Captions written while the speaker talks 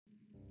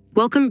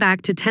Welcome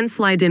back to 10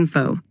 Slide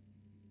Info.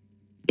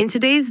 In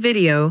today's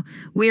video,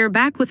 we are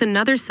back with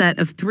another set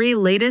of 3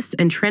 latest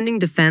and trending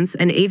defense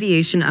and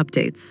aviation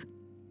updates.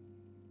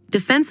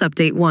 Defense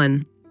Update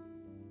 1.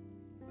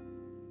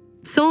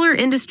 Solar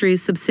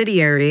Industries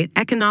subsidiary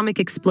Economic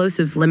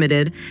Explosives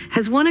Limited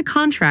has won a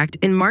contract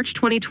in March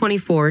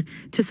 2024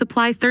 to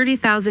supply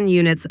 30,000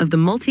 units of the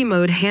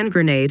multi-mode hand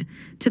grenade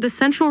to the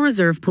Central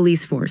Reserve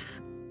Police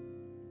Force.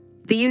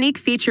 The unique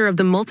feature of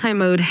the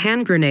multi-mode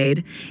hand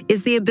grenade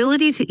is the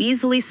ability to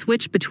easily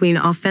switch between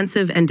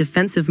offensive and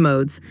defensive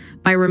modes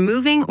by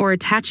removing or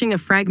attaching a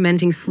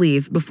fragmenting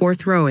sleeve before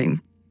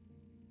throwing.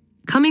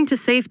 Coming to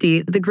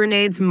safety, the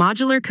grenade's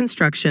modular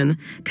construction,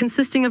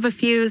 consisting of a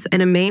fuse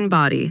and a main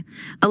body,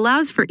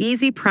 allows for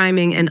easy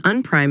priming and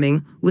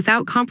unpriming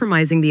without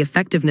compromising the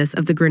effectiveness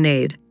of the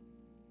grenade.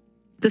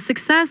 The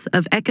success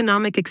of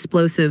Economic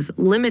Explosives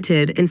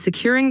Limited in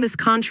securing this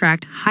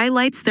contract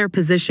highlights their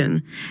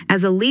position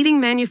as a leading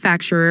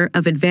manufacturer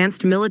of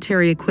advanced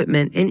military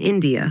equipment in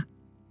India.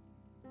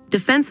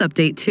 Defense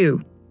Update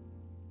 2.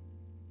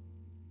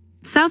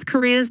 South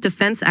Korea's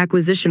Defense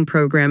Acquisition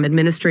Program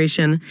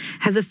Administration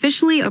has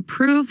officially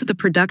approved the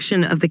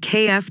production of the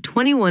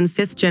KF-21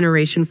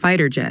 fifth-generation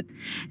fighter jet,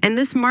 and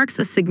this marks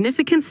a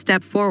significant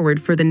step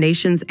forward for the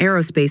nation's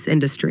aerospace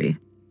industry.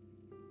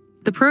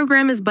 The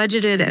program is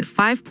budgeted at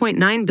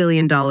 $5.9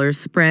 billion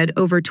spread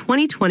over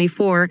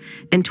 2024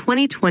 and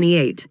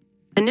 2028.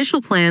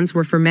 Initial plans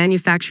were for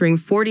manufacturing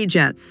 40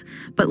 jets,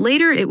 but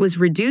later it was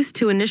reduced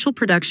to initial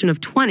production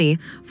of 20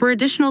 for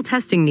additional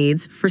testing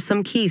needs for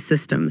some key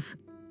systems.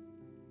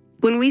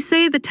 When we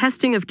say the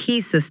testing of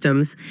key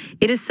systems,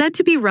 it is said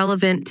to be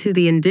relevant to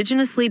the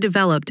indigenously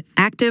developed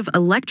active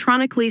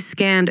electronically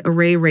scanned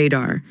array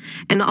radar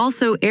and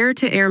also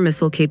air-to-air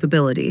missile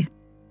capability.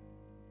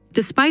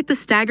 Despite the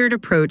staggered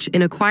approach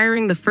in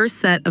acquiring the first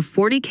set of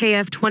 40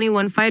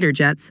 KF-21 fighter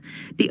jets,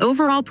 the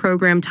overall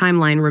program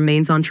timeline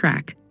remains on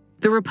track.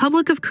 The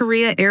Republic of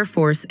Korea Air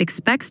Force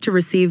expects to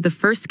receive the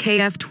first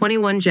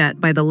KF-21 jet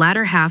by the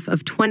latter half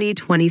of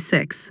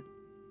 2026.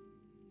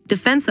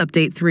 Defense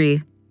Update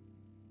 3.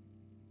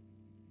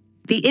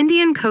 The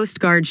Indian Coast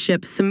Guard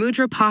ship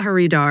Samudra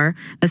Paharidar,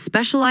 a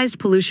specialized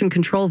pollution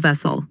control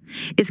vessel,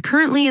 is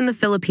currently in the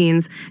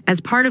Philippines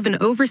as part of an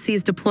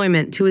overseas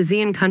deployment to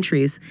ASEAN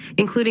countries,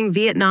 including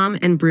Vietnam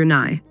and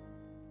Brunei.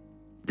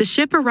 The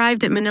ship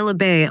arrived at Manila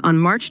Bay on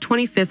March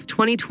 25,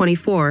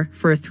 2024,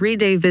 for a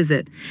 3-day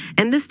visit,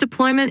 and this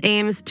deployment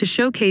aims to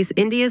showcase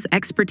India's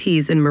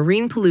expertise in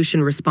marine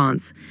pollution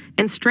response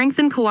and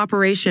strengthen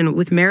cooperation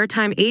with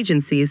maritime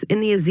agencies in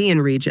the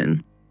ASEAN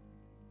region.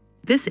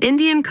 This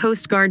Indian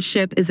Coast Guard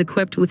ship is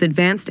equipped with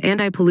advanced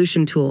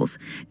anti-pollution tools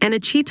and a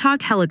Cheetah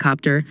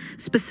helicopter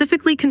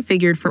specifically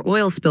configured for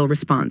oil spill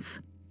response.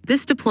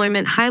 This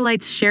deployment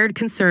highlights shared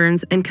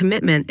concerns and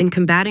commitment in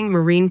combating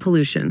marine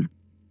pollution.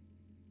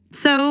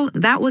 So,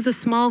 that was a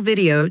small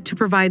video to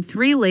provide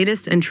 3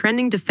 latest and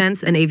trending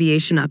defense and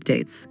aviation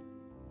updates.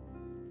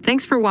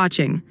 Thanks for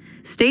watching.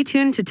 Stay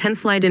tuned to 10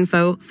 Slide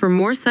Info for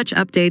more such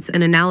updates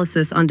and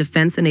analysis on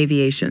defense and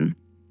aviation.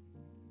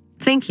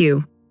 Thank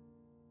you.